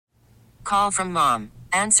call from mom.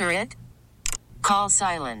 Answer it. Call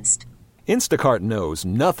silenced. Instacart knows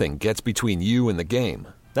nothing gets between you and the game.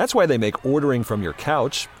 That's why they make ordering from your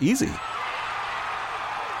couch easy.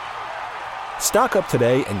 Stock up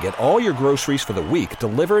today and get all your groceries for the week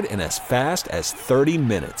delivered in as fast as 30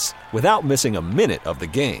 minutes without missing a minute of the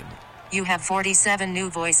game. You have 47 new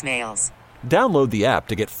voicemails. Download the app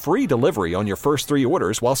to get free delivery on your first 3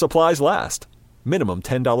 orders while supplies last. Minimum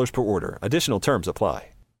 $10 per order. Additional terms apply.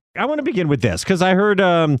 I want to begin with this because I heard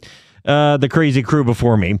the crazy crew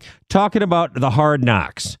before me talking about the Hard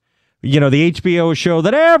Knocks. You know, the HBO show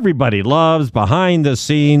that everybody loves, behind the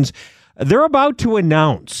scenes. They're about to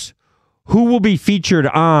announce who will be featured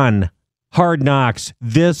on Hard Knocks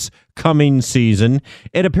this coming season.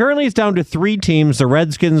 It apparently is down to 3 teams, the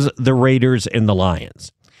Redskins, the Raiders, and the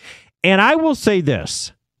Lions. And I will say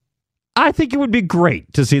this. I think it would be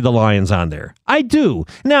great to see the Lions on there. I do.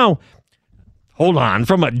 Now, hold on.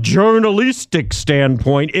 From a journalistic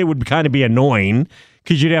standpoint, it would kind of be annoying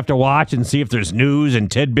because you'd have to watch and see if there's news and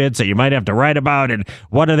tidbits that you might have to write about, and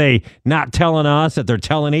what are they not telling us that they're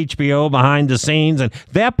telling HBO behind the scenes, and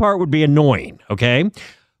that part would be annoying, okay?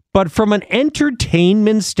 But from an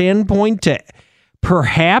entertainment standpoint, to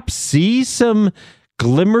perhaps see some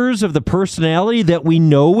glimmers of the personality that we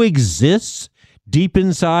know exists deep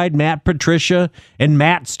inside Matt Patricia and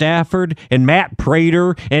Matt Stafford and Matt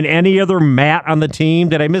Prater and any other Matt on the team.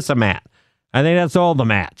 Did I miss a Matt? I think that's all the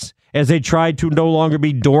Matts, as they try to no longer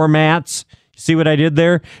be doormats. See what I did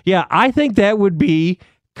there? Yeah, I think that would be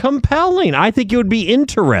compelling. I think it would be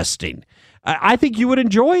interesting. I think you would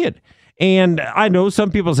enjoy it. And I know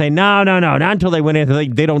some people say, no, not until they win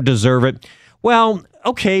anything. They don't deserve it. Well,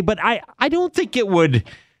 okay, but I don't think it would,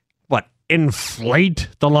 inflate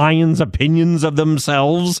the Lions' opinions of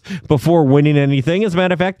themselves before winning anything. As a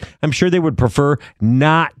matter of fact, I'm sure they would prefer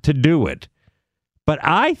not to do it. But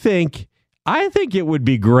I think it would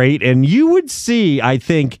be great, and you would see, I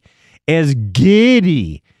think, as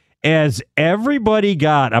giddy as everybody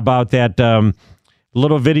got about that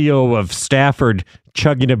little video of Stafford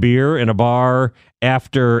chugging a beer in a bar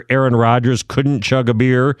after Aaron Rodgers couldn't chug a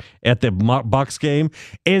beer at the Bucs game.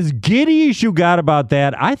 As giddy as you got about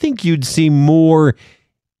that, I think you'd see more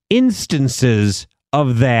instances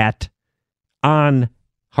of that on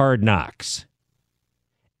Hard Knocks.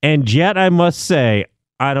 And yet, I must say,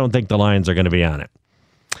 I don't think the Lions are going to be on it.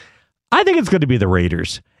 I think it's going to be the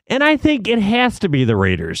Raiders. And I think it has to be the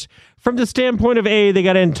Raiders. From the standpoint of A, they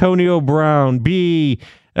got Antonio Brown. B,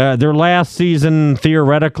 their last season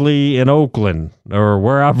theoretically in Oakland or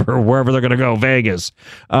wherever they're going to go, Vegas.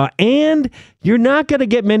 And you're not going to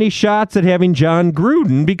get many shots at having John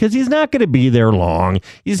Gruden because he's not going to be there long.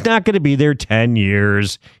 He's not going to be there 10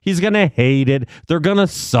 years. He's going to hate it. They're going to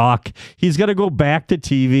suck. He's going to go back to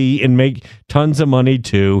TV and make tons of money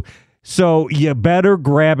too. So you better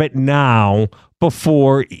grab it now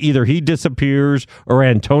before either he disappears or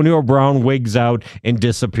Antonio Brown wigs out and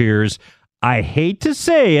disappears. I hate to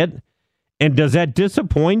say it, and does that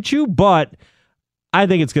disappoint you? But I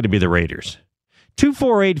think it's going to be the Raiders.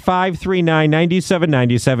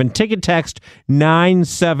 248-539-9797. Ticket text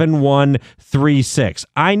 97136.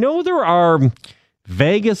 I know there are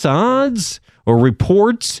Vegas odds or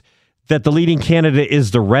reports that the leading candidate is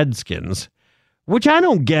the Redskins, which I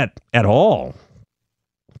don't get at all.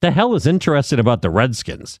 The hell is interested about the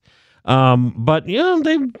Redskins? But,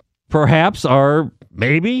 they perhaps are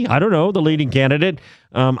maybe, I don't know, the leading candidate.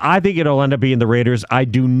 I think it'll end up being the Raiders. I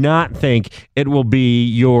do not think it will be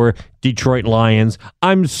your Detroit Lions.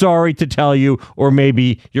 I'm sorry to tell you, or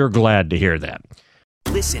maybe you're glad to hear that.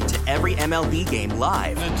 Listen to every MLB game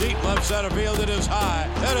live. In the deep left center field, it is high,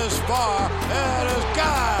 it is far, it is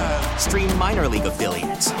gone. Stream minor league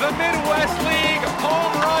affiliates. The Midwest League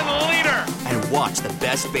home run leader. And watch the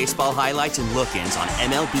best baseball highlights and look-ins on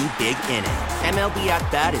MLB Big Inning. MLB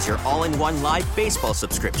At Bat is your all-in-one live baseball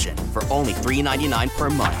subscription for only $3.99 per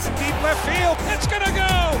month. Deep left field, it's gonna go.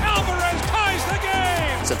 Alvarez ties the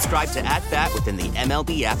game. Subscribe to At Bat within the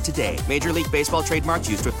MLB app today. Major League Baseball trademarks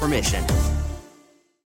used with permission.